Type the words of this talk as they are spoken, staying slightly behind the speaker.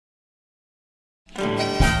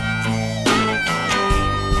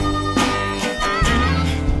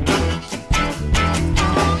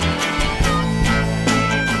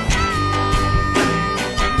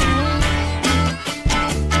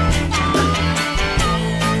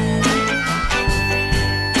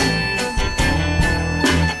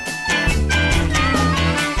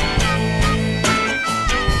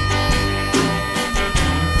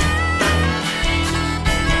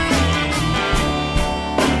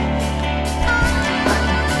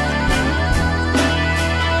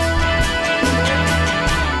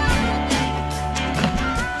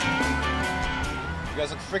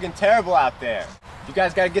friggin' terrible out there. You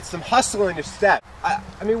guys gotta get some hustle in your step. I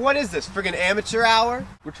mean, what is this, friggin' amateur hour?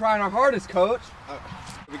 We're trying our hardest, coach.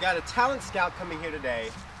 We got a talent scout coming here today.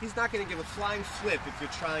 He's not gonna give a flying flip if you're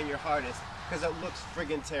trying your hardest, because it looks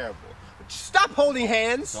friggin' terrible. But stop holding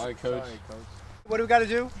hands. Sorry, coach. What do we gotta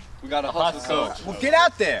do? We gotta hustle, coach. Well, get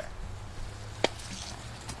out there.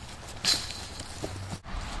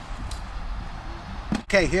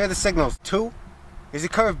 Okay, here are the signals. 2 is a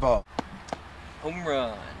curveball. Home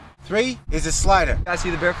run. 3 is a slider. You guys see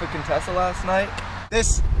the Barefoot Contessa last night?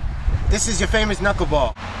 This is your famous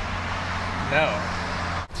knuckleball. No.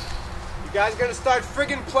 You guys gonna start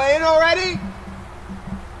friggin' playing already?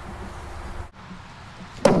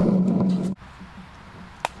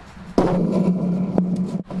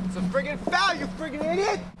 It's a friggin' foul, you friggin'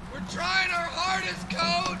 idiot! We're trying our hardest,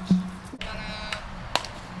 coach.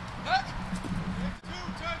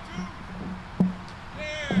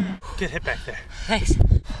 Good hit back there. Thanks.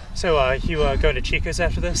 So, you going to Chico's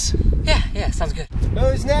after this? Yeah, sounds good.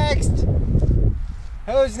 Who's next?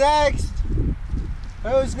 Who's next?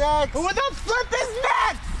 Who's next? Who the flip is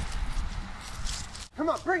next? Come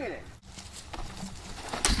on, bring it in.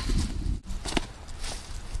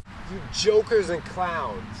 You jokers and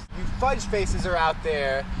clowns. You fudge faces are out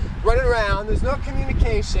there running around. There's no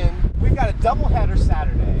communication. We've got a doubleheader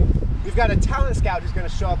Saturday. We've got a talent scout who's going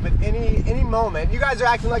to show up at any moment. You guys are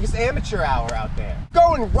acting like it's amateur hour out there.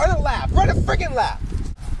 Go and run a lap. Run a friggin' lap.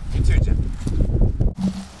 You too, Jim.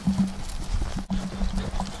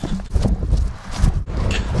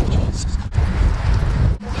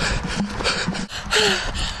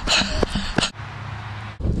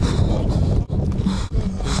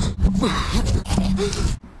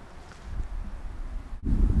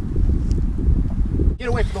 Get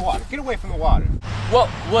away from the water. Get away from the water. Well,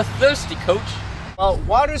 we're thirsty, coach. Well,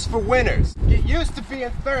 water's for winners. Get used to being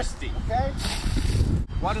thirsty, okay?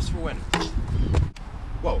 Water's for winners.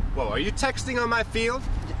 Whoa, are you texting on my field?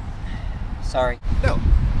 Sorry. No,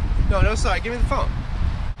 sorry. Give me the phone.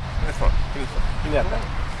 Give me the phone. Give me the phone. Give me that phone.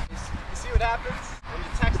 You see what happens when you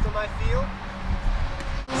text on my field?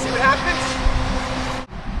 You see what happens?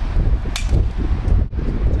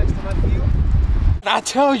 Text on my field? I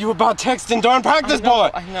tell you about texting during practice,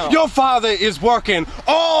 boy. I know. Your father is working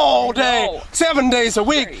all day, 7 days a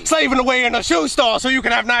week, slaving away in a shoe store so you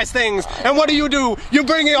can have nice things. And what do? You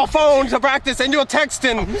bring your phone to practice and you're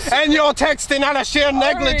texting out of sheer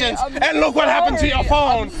negligence. And look what happened to your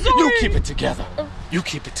phone. You keep it together. You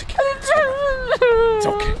keep it together. It's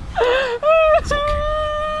okay. It's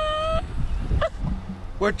okay.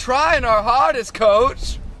 We're trying our hardest,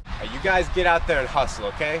 coach. Hey, you guys get out there and hustle,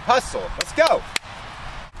 okay? Hustle. Let's go.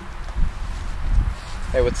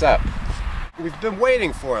 Hey, what's up? We've been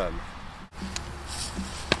waiting for him.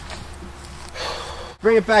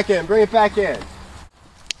 Bring it back in. Bring it back in.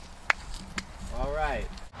 All right.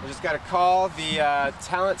 We just got a call. The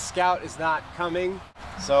talent scout is not coming.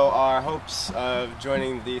 So our hopes of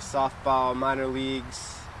joining the softball minor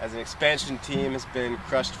leagues as an expansion team has been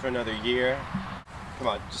crushed for another year. Come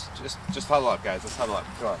on, just huddle up, guys. Let's huddle up.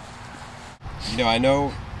 Come on. You know, I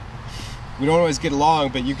know we don't always get along,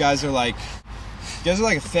 but you guys are like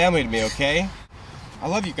a family to me, okay? I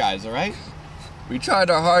love you guys, all right? We tried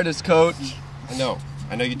our hardest, coach. I know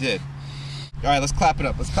you did. All right, let's clap it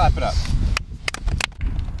up. Let's clap it up.